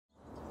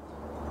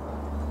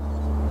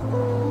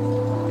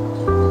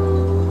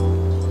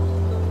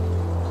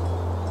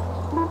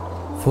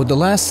For the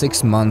last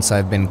 6 months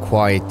I've been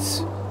quite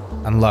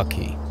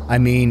unlucky. I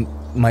mean,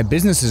 my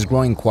business is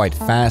growing quite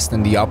fast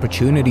and the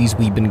opportunities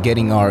we've been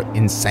getting are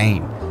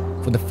insane.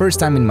 For the first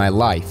time in my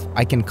life,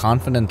 I can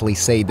confidently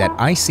say that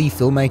I see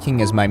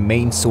filmmaking as my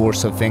main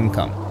source of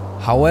income.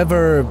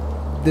 However,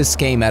 this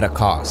came at a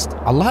cost.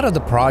 A lot of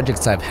the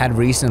projects I've had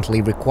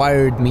recently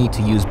required me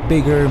to use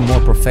bigger, more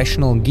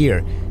professional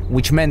gear,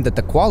 which meant that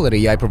the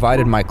quality I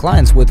provided my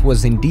clients with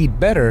was indeed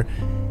better,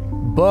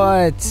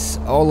 but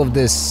all of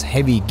this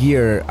heavy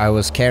gear I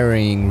was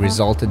carrying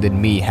resulted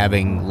in me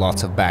having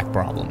lots of back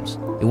problems.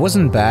 It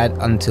wasn't bad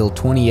until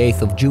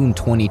 28th of June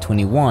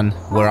 2021,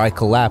 where I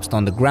collapsed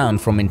on the ground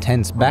from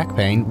intense back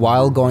pain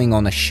while going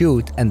on a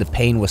shoot, and the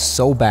pain was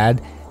so bad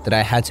that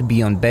I had to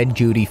be on bed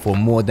duty for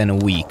more than a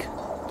week,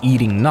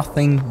 eating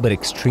nothing but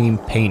extreme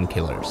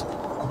painkillers.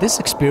 This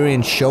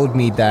experience showed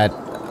me that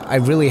I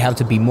really have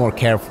to be more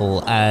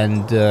careful,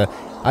 and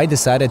I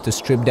decided to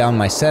strip down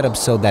my setup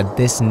so that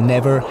this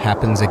never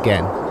happens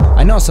again.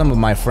 I know some of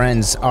my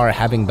friends are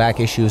having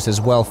back issues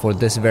as well for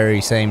this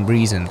very same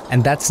reason,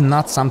 and that's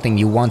not something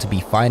you want to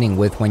be fighting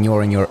with when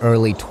you're in your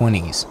early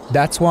 20s.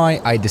 That's why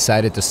I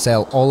decided to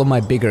sell all of my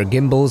bigger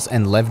gimbals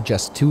and left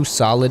just 2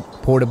 solid,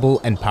 portable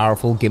and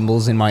powerful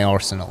gimbals in my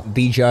arsenal,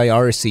 the Dji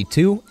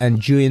Rsc2 and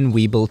Zhiyun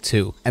Weebill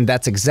 2. And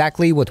that's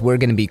exactly what we're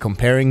gonna be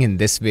comparing in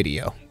this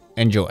video.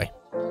 Enjoy!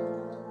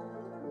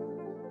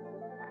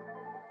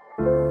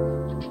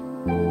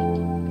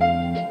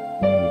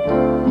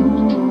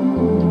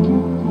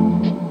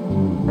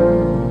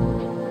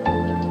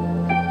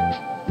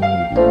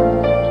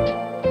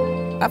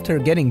 After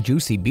getting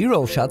juicy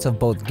B-roll shots of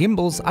both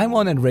gimbals, I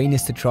wanted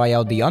Rainis to try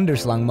out the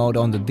underslung mode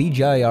on the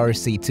Dji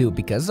Rsc2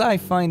 because I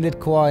find it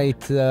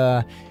quite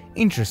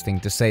interesting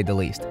to say the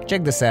least.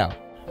 Check this out.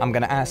 I'm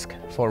gonna ask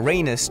for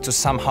Rainis to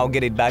somehow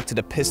get it back to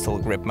the pistol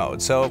grip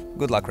mode, so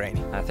good luck,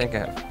 Rainy. I think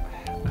I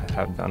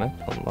have done it.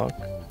 Unlock.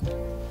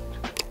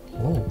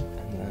 Oh.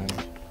 And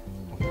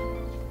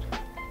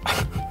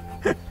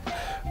then...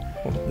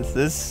 This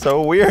is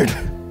so weird.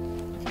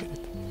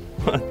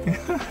 Okay.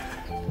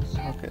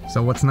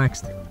 So what's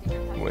next?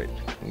 Wait,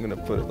 I'm gonna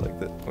put it like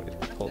that. Wait,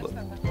 hold up.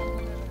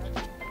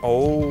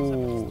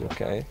 Oh,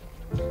 okay.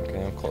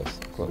 Okay, I'm close.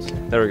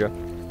 There we go.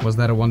 Was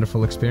that a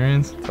wonderful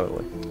experience?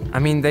 Totally. I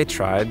mean, they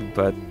tried,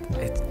 but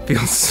it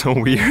feels so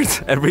weird.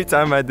 Every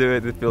time I do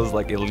it, it feels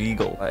like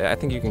illegal. I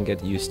think you can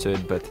get used to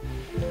it, but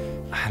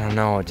I don't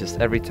know, just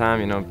every time,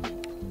 you know,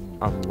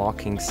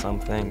 unlocking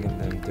something and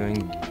then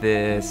doing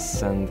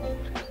this and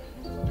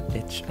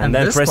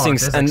then pressing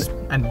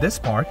and this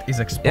part is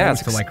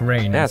exposed to like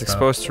rain. Yeah, it's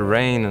exposed to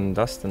rain and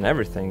dust and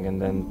everything,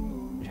 and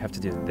then you have to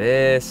do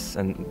this,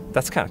 and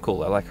that's kind of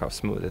cool. I like how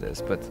smooth it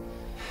is, but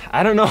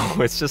I don't know.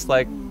 It's just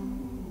like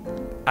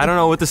I don't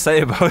know what to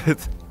say about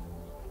it.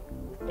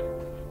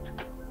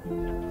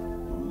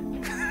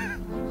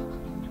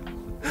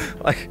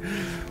 Like,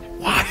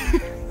 why?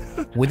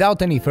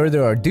 Without any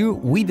further ado,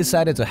 we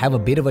decided to have a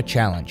bit of a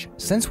challenge.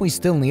 Since we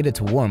still needed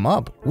to warm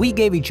up, we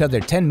gave each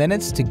other 10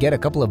 minutes to get a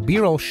couple of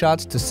B-roll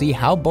shots to see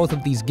how both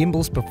of these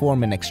gimbals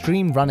perform in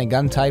extreme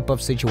run-and-gun type of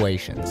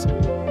situations.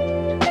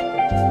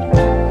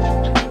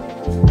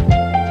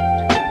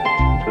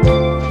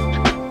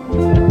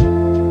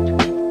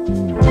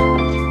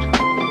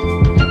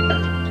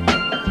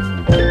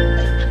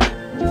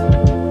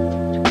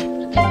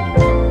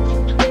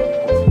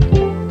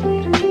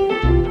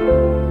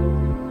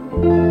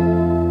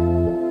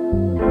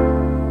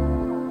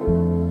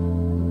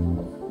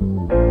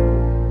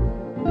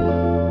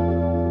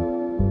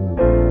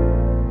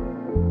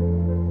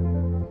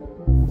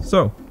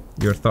 So,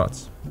 your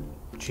thoughts?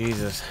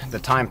 Jesus, the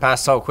time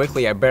passed so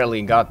quickly I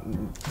barely got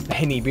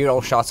any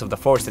B-roll shots of the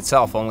forest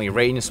itself, only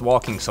Rainis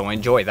walking, so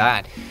enjoy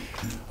that.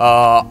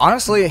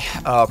 Honestly,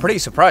 pretty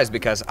surprised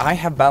because I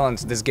have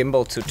balanced this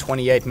gimbal to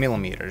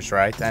 28mm,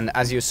 right? And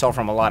as you saw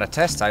from a lot of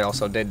tests, I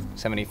also did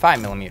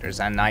 75mm,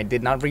 and I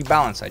did not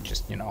rebalance, I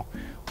just, you know,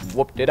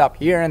 whooped it up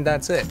here and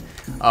that's it.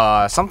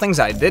 Some things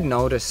I did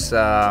notice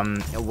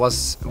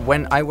was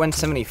when I went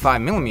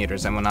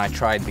 75mm and when I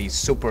tried these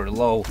super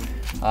low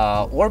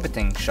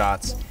orbiting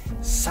shots,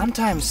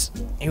 sometimes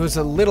it was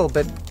a little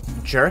bit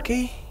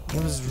jerky.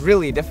 It was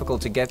really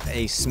difficult to get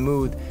a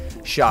smooth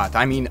shot.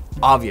 I mean,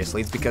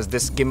 obviously it's because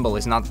this gimbal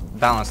is not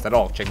balanced at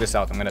all. Check this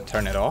out, I'm gonna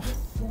turn it off.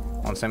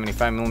 On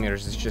 75mm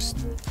it's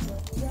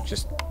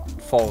just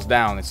falls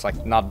down. It's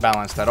like not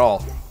balanced at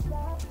all,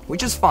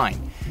 which is fine.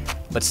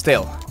 But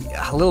still,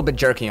 a little bit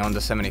jerky on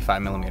the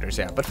 75mm,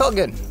 yeah. But felt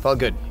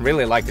good.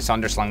 Really like this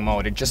underslung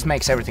mode. It just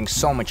makes everything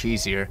so much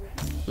easier.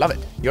 Love it.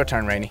 Your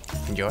turn, Rainy.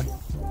 Enjoy.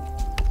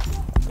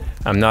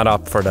 I'm not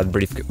up for that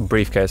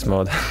briefcase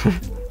mode.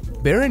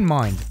 Bear in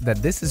mind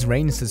that this is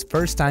Rainis'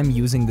 first time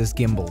using this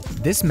gimbal.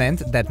 This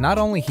meant that not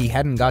only he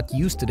hadn't got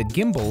used to the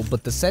gimbal,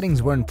 but the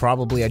settings weren't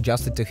probably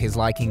adjusted to his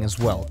liking as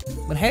well.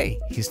 But hey,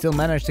 he still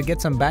managed to get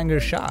some banger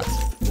shots.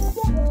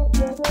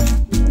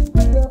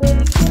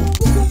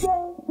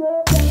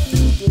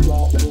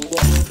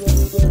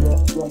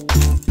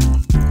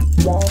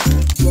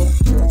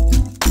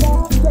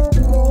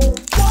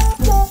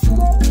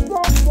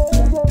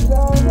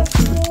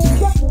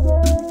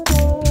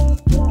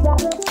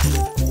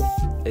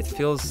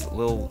 feels a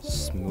little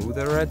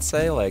smoother, I'd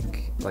say,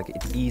 like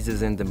it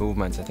eases in the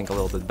movements, I think, a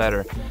little bit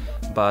better.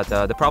 But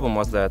the problem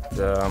was that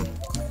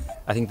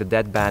I think the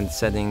deadband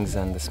settings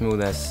and the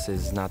smoothness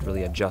is not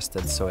really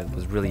adjusted, so it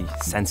was really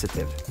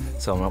sensitive.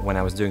 So when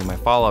I was doing my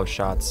follow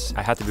shots,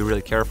 I had to be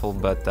really careful,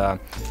 but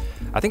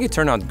I think it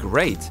turned out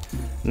great.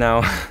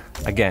 Now,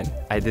 again,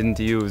 I didn't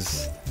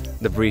use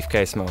the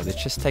briefcase mode. It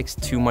just takes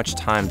too much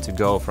time to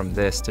go from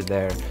this to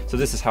there. So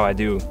this is how I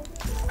do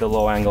the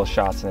low angle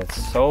shots, and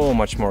it's so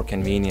much more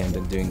convenient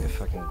than doing the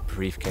fucking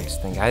briefcase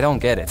thing. I don't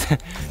get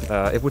it.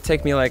 It would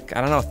take me like,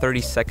 I don't know, 30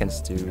 seconds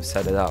to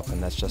set it up,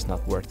 and that's just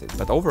not worth it.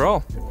 But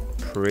overall,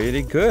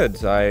 pretty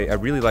good. I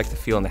really like the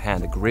feel in the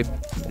hand. The grip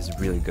is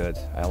really good.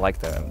 I like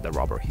the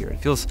rubber here. It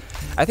feels,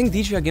 I think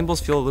DJI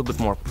gimbals feel a little bit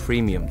more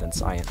premium than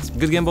Science.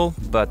 Good gimbal,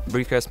 but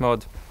briefcase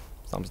mode,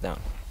 thumbs down.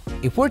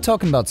 If we're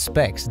talking about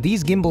specs,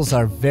 these gimbals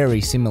are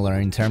very similar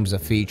in terms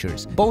of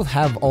features. Both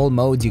have all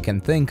modes you can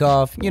think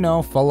of, you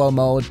know, follow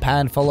mode,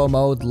 pan follow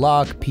mode,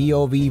 lock,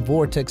 POV,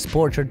 vortex,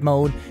 portrait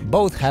mode.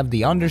 Both have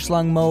the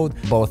underslung mode,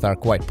 both are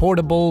quite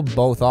portable,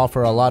 both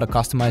offer a lot of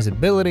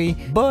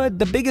customizability, but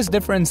the biggest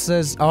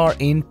differences are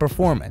in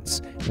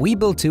performance.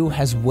 Weebill 2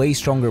 has way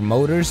stronger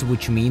motors,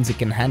 which means it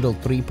can handle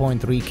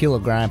 3.3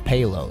 kilogram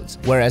payloads,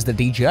 whereas the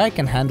DJI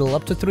can handle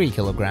up to 3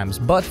 kilograms,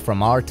 but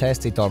from our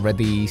test it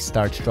already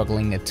starts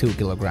struggling at 2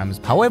 kilograms.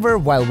 However,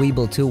 while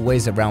Weebill 2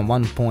 weighs around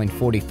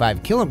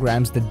 1.45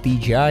 kilograms, the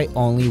DJI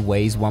only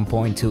weighs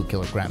 1.2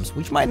 kilograms,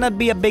 which might not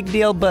be a big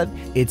deal, but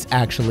it's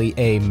actually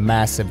a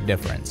massive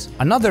difference.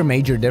 Another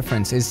major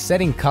difference is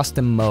setting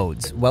custom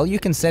modes. While you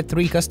can set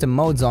 3 custom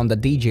modes on the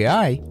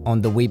DJI,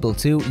 on the Weebill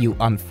 2 you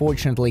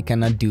unfortunately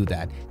cannot do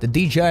that. The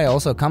DJI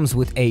also comes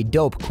with a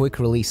dope quick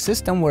release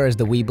system, whereas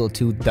the Weebill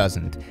 2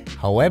 doesn't.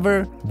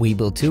 However,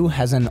 Weebill 2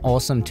 has an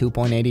awesome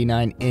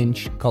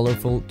 2.89-inch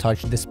colorful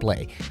touch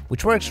display,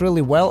 which works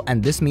really well,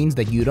 and this means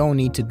that you don't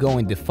need to go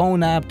in the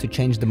phone app to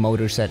change the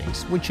motor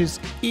settings, which is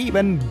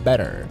even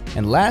better.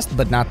 And last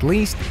but not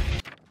least,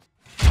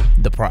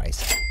 the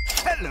price.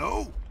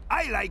 Hello,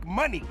 I like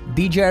money.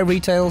 DJI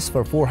retails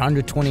for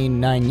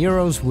 429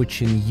 euros,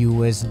 which in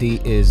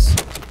USD is,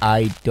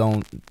 I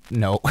don't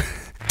know.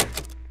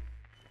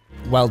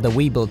 While the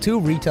Weebill 2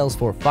 retails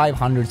for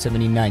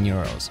 579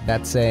 euros.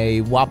 That's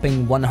a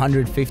whopping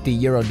 150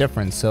 euro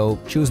difference, so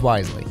choose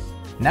wisely.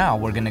 Now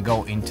we're gonna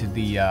go into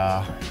the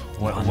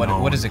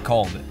what is it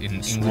called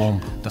in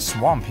Swamp. English? The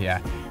swamp, yeah.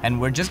 And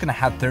we're just gonna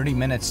have 30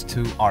 minutes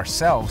to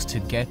ourselves to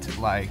get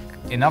like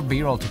enough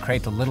B-roll to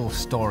create a little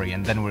story,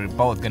 and then we're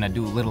both gonna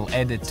do a little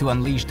edit to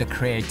unleash the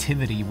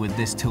creativity with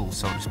this tool,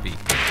 so to speak.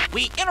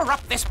 We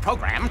interrupt this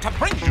program to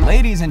bring you...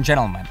 Ladies and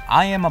gentlemen,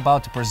 I am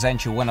about to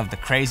present you one of the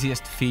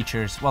craziest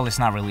features. Well, it's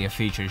not really a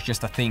feature, it's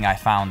just a thing I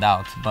found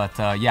out. But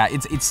yeah,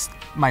 it's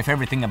my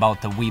favorite thing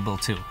about the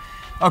Weebill 2.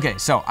 Okay,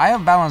 so I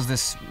have balanced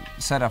this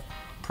setup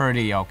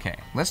pretty okay.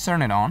 Let's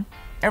turn it on.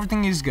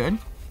 Everything is good.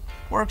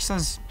 Works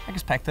as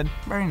expected.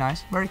 Very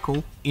nice, very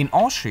cool. In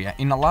Austria,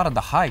 in a lot of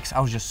the hikes, I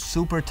was just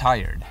super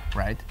tired,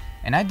 right?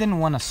 And I didn't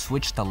want to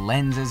switch the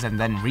lenses and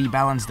then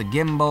rebalance the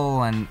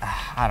gimbal, and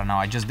I don't know,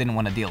 I just didn't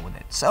want to deal with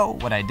it. So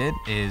what I did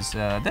is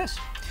this.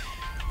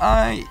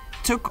 I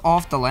took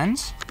off the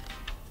lens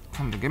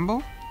from the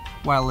gimbal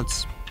while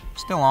it's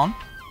still on.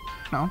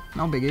 No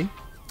biggie.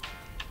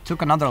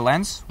 Took another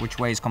lens, which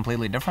weighs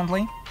completely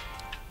differently.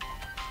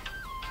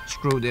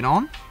 Screwed it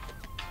on.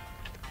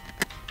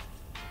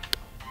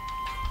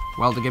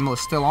 While the gimbal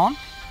is still on.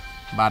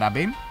 Bada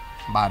bim,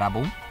 bada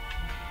boom,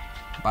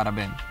 bada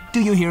bim.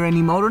 Do you hear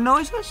any motor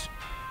noises?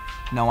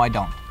 No, I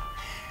don't.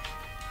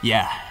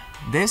 Yeah,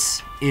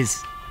 this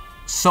is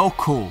so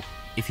cool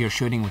if you're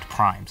shooting with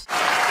primes.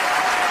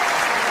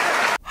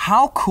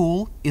 How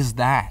cool is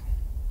that?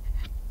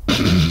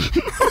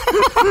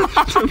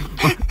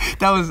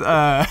 That was,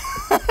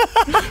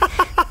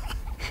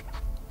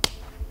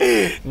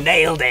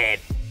 nailed it!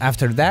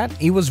 After that,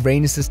 it was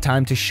Rainis'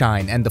 time to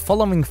shine, and the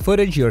following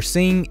footage you're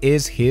seeing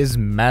is his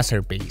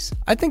masterpiece.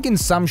 I think in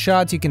some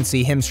shots you can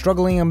see him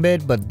struggling a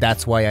bit, but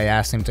that's why I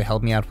asked him to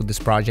help me out with this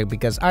project,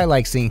 because I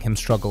like seeing him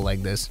struggle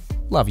like this.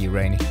 Love you,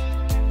 Rainy.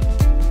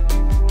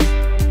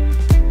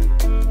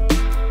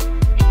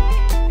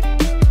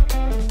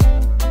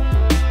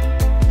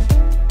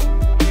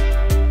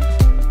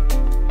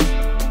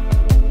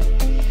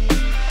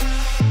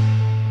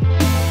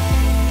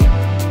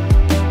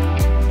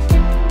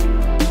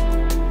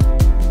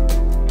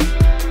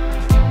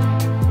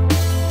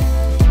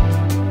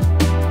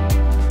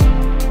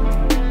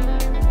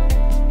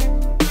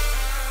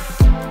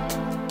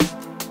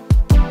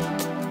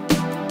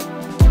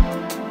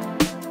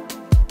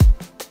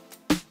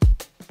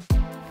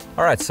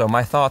 Alright, so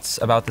my thoughts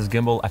about this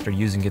gimbal after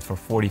using it for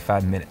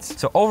 45 minutes.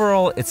 So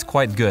overall, it's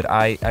quite good.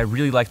 I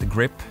really like the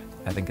grip.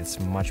 I think it's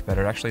much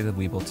better actually than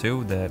Weebill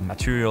 2. The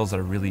materials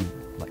are really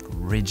like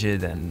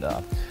rigid, and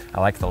I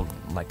like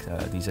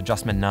these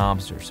adjustment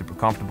knobs. They're super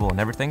comfortable and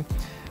everything.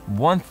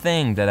 One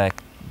thing that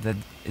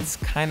it's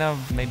kind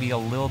of maybe a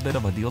little bit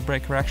of a deal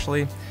breaker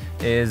actually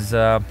is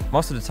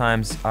most of the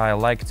times I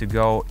like to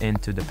go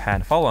into the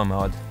pan follow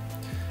mode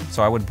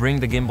So I would bring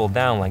the gimbal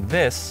down like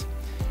this,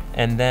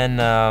 and then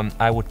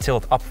I would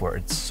tilt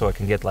upwards so I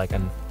can get like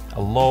a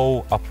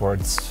low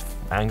upwards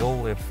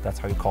angle, if that's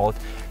how you call it.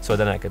 So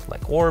then I could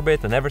like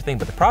orbit and everything.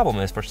 But the problem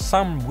is, for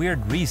some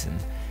weird reason,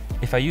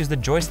 if I use the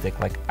joystick,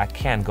 like I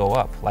can't go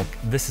up. Like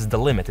this is the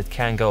limit, it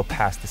can't go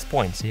past this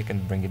point. So you can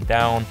bring it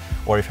down,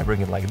 or if I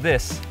bring it like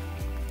this,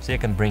 so you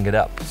can bring it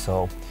up.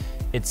 So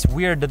it's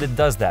weird that it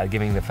does that,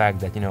 given the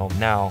fact that, you know,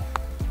 now,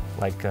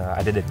 like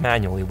I did it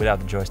manually without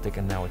the joystick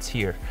and now it's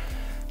here.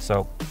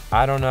 So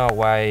I don't know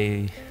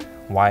why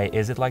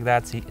is it like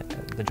that. See,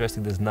 the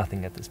joystick does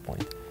nothing at this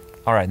point.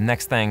 All right,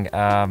 next thing,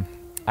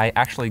 I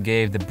actually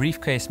gave the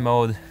briefcase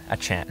mode a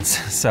chance.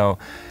 So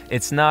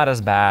it's not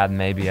as bad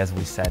maybe as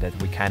we said it.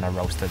 We kind of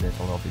roasted it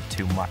a little bit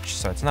too much,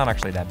 so it's not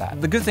actually that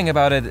bad. The good thing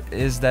about it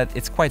is that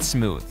it's quite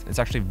smooth. It's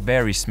actually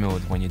very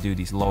smooth when you do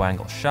these low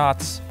angle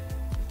shots.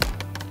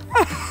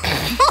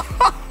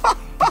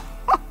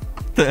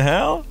 The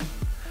hell?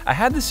 I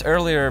had this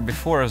earlier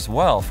before as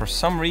well. For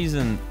some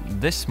reason,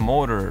 this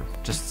motor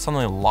just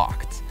suddenly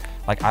locked.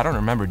 Like, I don't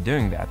remember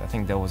doing that. I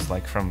think that was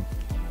like from,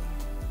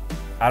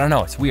 I don't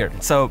know, it's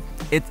weird. So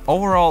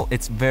overall,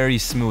 it's very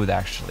smooth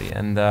actually.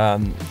 And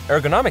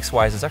ergonomics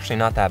wise, it's actually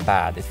not that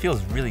bad. It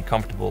feels really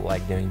comfortable,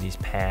 like doing these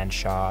pan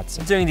shots,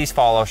 doing these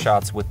follow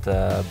shots with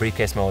the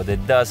briefcase mode.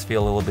 It does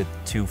feel a little bit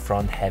too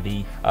front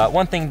heavy.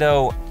 One thing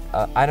though,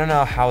 I don't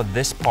know how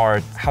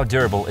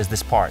durable is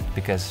this part,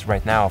 because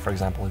right now, for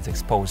example, it's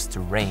exposed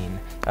to rain.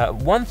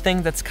 One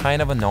thing that's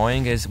kind of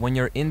annoying is when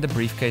you're in the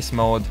briefcase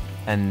mode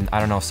and I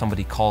don't know,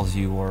 somebody calls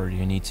you or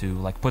you need to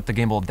like put the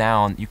gimbal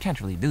down, you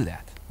can't really do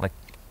that.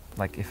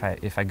 Like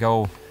if I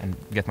go and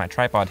get my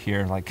tripod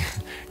here, like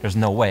there's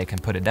no way I can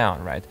put it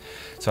down, right?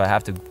 So I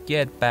have to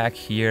get back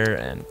here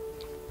and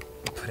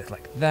put it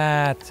like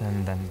that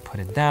and then put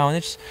it down.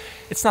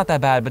 It's not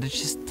that bad, but it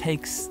just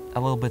takes a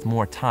little bit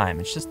more time.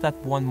 It's just that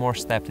one more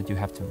step that you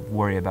have to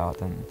worry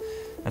about, and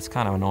that's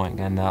kind of annoying.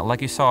 And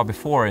like you saw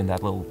before in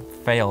that little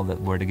fail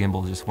where the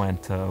gimbal just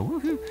went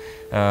woohoo,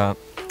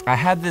 I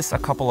had this a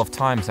couple of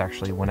times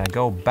actually when I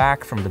go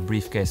back from the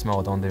briefcase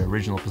mode on the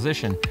original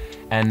position,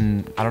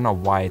 and I don't know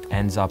why it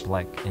ends up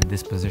like in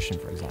this position,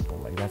 for example.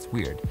 Like, that's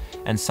weird.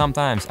 And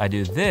sometimes I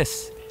do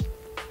this,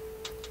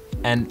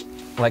 and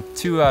like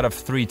 2 out of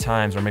 3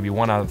 times, or maybe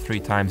 1 out of 3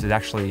 times, it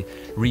actually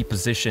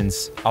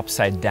repositions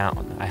upside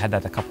down. I had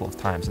that a couple of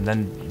times, and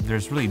then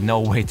there's really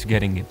no way to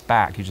getting it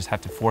back. You just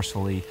have to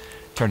forcefully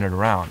turn it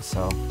around.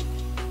 So,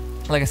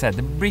 like I said,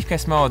 the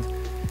briefcase mode,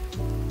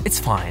 it's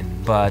fine,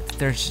 but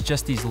there's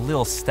just these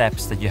little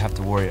steps that you have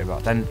to worry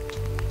about. And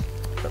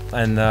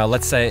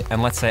let's say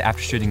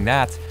after shooting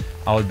that,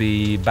 I would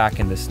be back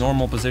in this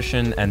normal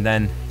position, and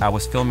then I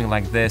was filming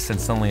like this,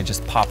 and suddenly it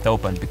just popped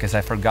open because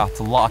I forgot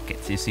to lock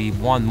it. You see,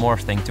 one more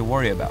thing to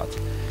worry about.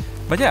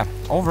 But yeah,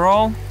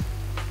 overall,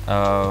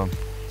 I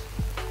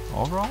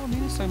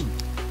mean, it's a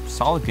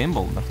solid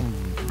gimbal. Nothing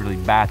really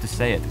bad to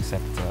say it,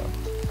 except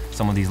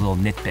some of these little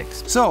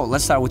nitpicks. So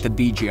let's start with the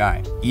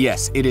DJI.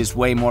 Yes, it is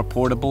way more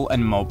portable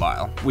and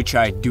mobile, which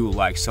I do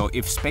like. So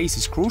if space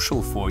is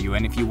crucial for you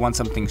and if you want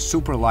something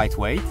super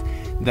lightweight,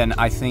 then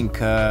I think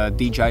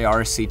Dji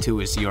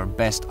Rsc2 is your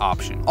best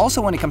option.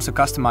 Also, when it comes to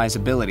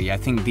customizability, I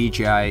think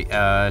DJI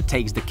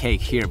takes the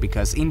cake here,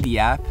 because in the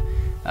app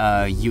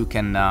you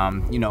can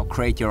you know,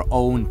 create your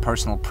own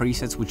personal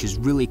presets, which is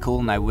really cool,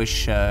 and I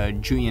wish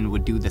Zhiyun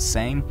would do the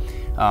same.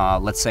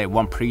 Let's say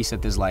one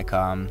preset is like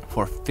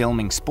for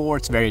filming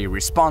sports, very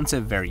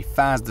responsive, very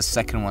fast. The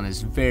second one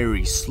is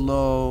very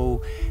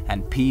slow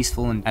and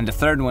peaceful, and the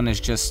third one is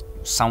just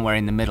somewhere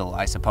in the middle,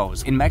 I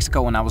suppose. In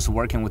Mexico, when I was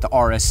working with the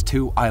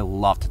Rs2, I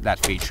loved that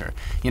feature.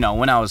 You know,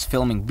 when I was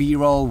filming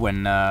B-roll,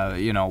 when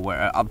you know,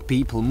 where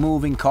people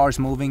moving, cars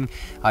moving,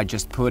 I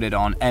just put it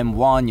on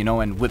M1, you know,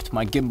 and whipped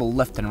my gimbal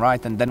left and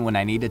right, and then when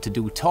I needed to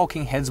do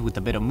talking heads with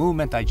a bit of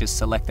movement, I just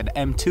selected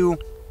M2,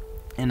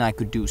 and I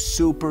could do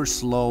super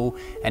slow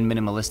and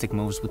minimalistic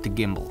moves with the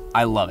gimbal.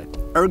 I love it.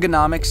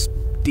 Ergonomics,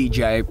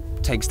 DJI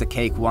takes the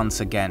cake once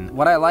again.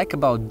 What I like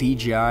about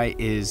DJI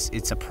is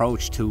its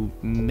approach to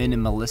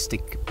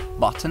minimalistic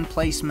button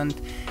placement.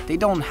 They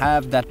don't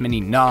have that many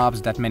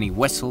knobs, that many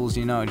whistles,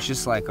 you know, it's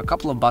just like a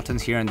couple of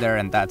buttons here and there,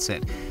 and that's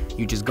it.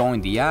 You just go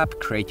in the app,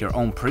 create your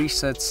own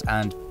presets,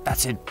 and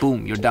that's it,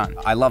 boom, you're done.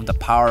 I love the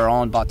power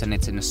on button,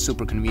 it's in a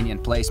super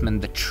convenient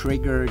placement. The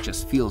trigger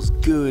just feels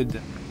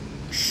good.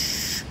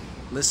 Shh,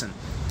 listen.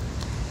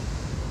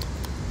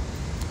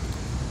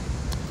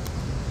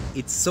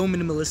 It's so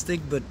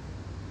minimalistic, but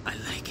I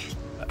like it.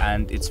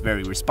 And it's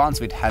very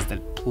responsive. It has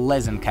that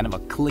pleasant kind of a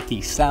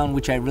clicky sound,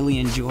 which I really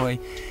enjoy.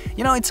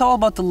 You know, it's all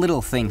about the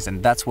little things,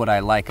 and that's what I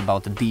like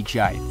about the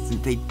DJI.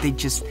 They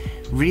just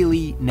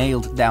really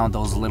nailed down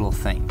those little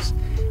things.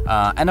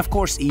 And of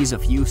course, ease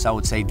of use, I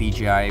would say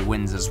DJI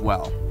wins as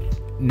well.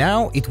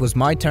 Now it was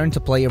my turn to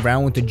play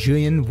around with the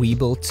Zhiyun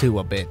Weebill 2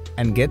 a bit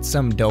and get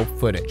some dope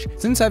footage.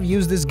 Since I've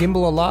used this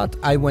gimbal a lot,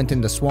 I went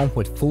in the swamp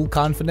with full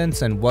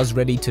confidence and was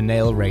ready to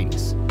nail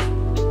radius.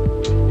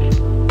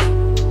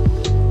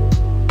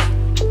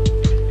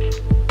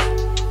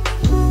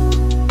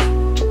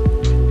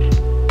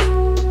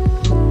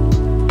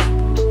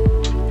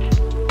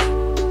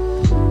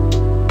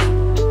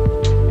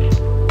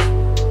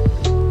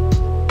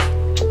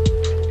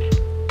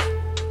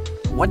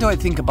 what do I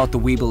think about the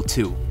Weebill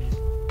 2?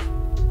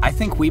 I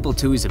think Weebill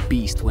 2 is a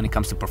beast when it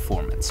comes to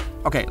performance.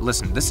 Okay,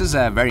 listen, this is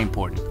very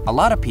important. A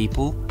lot of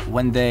people,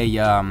 when they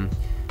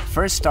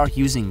first start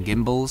using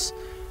gimbals,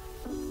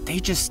 they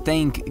just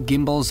think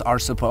gimbals are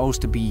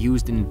supposed to be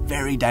used in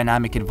very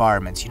dynamic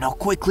environments. You know,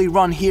 quickly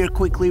run here,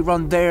 quickly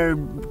run there,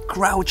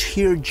 crouch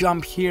here,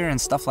 jump here,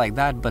 and stuff like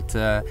that. But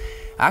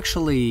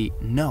actually,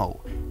 no.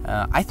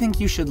 I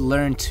think you should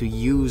learn to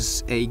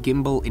use a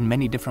gimbal in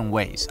many different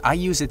ways. I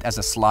use it as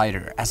a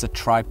slider, as a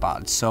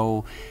tripod,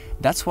 so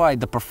that's why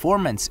the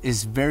performance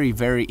is very,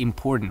 very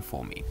important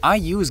for me. I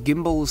use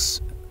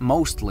gimbals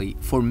mostly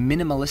for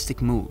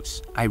minimalistic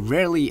moves. I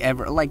rarely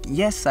ever, like,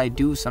 yes, I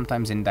do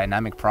sometimes in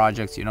dynamic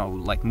projects, you know,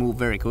 like move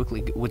very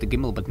quickly with the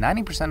gimbal, but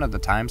 90% of the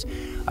times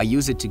I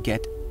use it to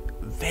get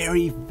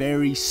very,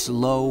 very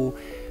slow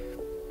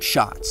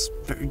shots,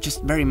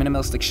 just very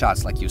minimalistic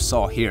shots like you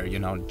saw here, you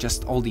know,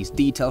 just all these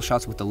detail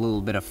shots with a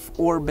little bit of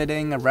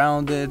orbiting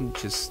around it,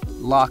 just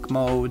lock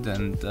mode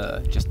and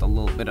just a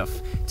little bit of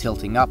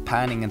tilting up,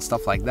 panning and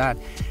stuff like that.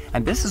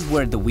 And this is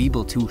where the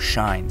Weebill 2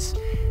 shines.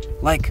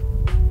 Like,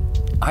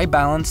 I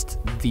balanced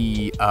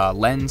the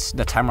lens,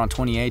 the timer on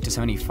 28 to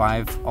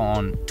 75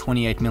 on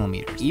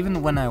 28mm.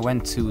 Even when I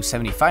went to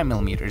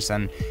 75mm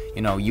and,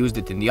 you know, used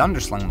it in the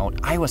underslung mode,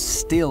 I was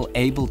still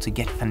able to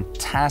get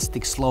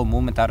fantastic slow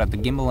movement out of the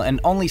gimbal, and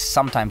only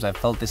sometimes I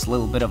felt this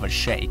little bit of a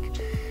shake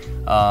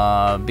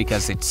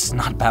because it's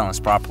not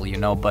balanced properly, you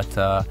know, but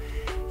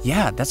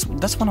yeah, that's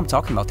what I'm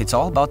talking about. It's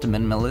all about the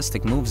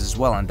minimalistic moves as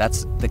well, and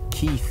that's the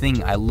key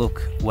thing I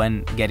look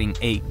when getting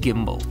a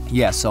gimbal.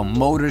 Yeah, so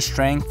motor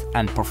strength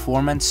and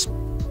performance,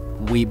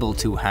 Weebill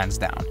 2 hands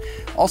down.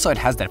 Also, it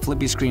has that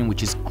flippy screen,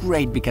 which is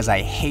great because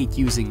I hate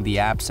using the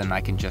apps and I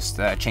can just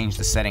change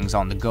the settings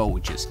on the go,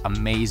 which is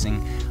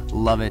amazing.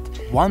 Love it.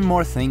 One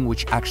more thing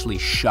which actually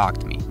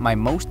shocked me. My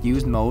most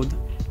used mode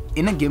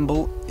in a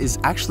gimbal is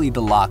actually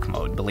the lock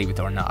mode, believe it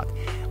or not.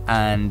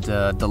 And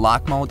the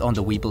lock mode on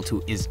the Weebill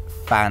 2 is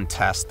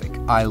fantastic.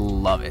 I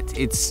love it.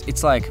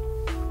 It's like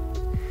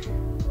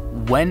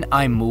when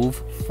I move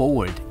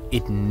forward,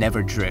 it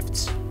never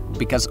drifts.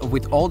 Because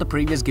with all the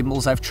previous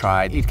gimbals I've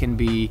tried, it can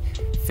be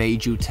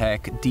Feiju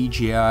Tech,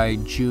 DJI,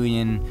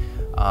 Zhiyun,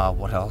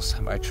 what else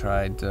have I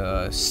tried?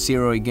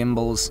 Siroi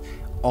gimbals.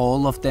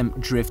 All of them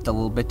drift a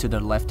little bit to the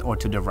left or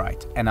to the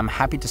right. And I'm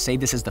happy to say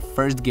this is the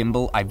first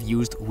gimbal I've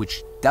used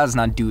which does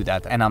not do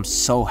that. And I'm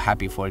so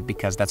happy for it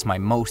because that's my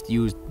most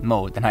used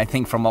mode. And I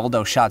think from all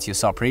those shots you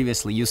saw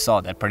previously, you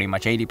saw that pretty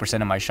much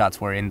 80% of my shots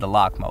were in the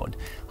lock mode.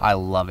 I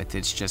love it.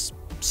 It's just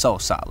so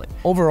solid.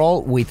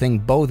 Overall, we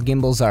think both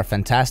gimbals are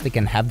fantastic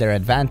and have their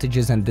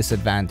advantages and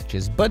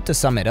disadvantages, but to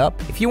sum it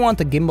up, if you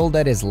want a gimbal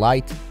that is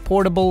light,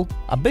 portable,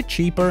 a bit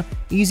cheaper,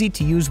 easy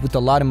to use with a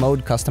lot of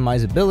mode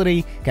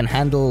customizability, can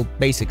handle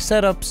basic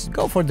setups,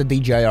 go for the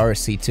DJI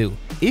Rsc2.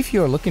 If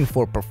you're looking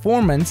for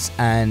performance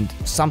and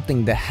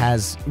something that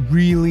has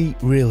really,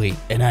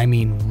 and I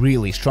mean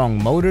really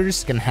strong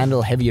motors, can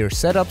handle heavier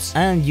setups,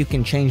 and you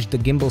can change the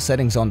gimbal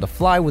settings on the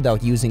fly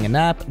without using an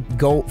app,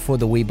 go for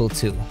the Weebill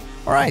 2.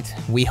 Alright,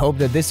 we hope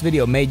that this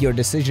video made your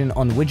decision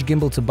on which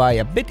gimbal to buy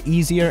a bit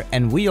easier,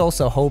 and we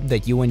also hope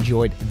that you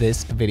enjoyed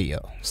this video.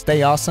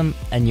 Stay awesome,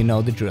 and you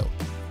know the drill.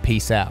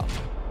 Peace out.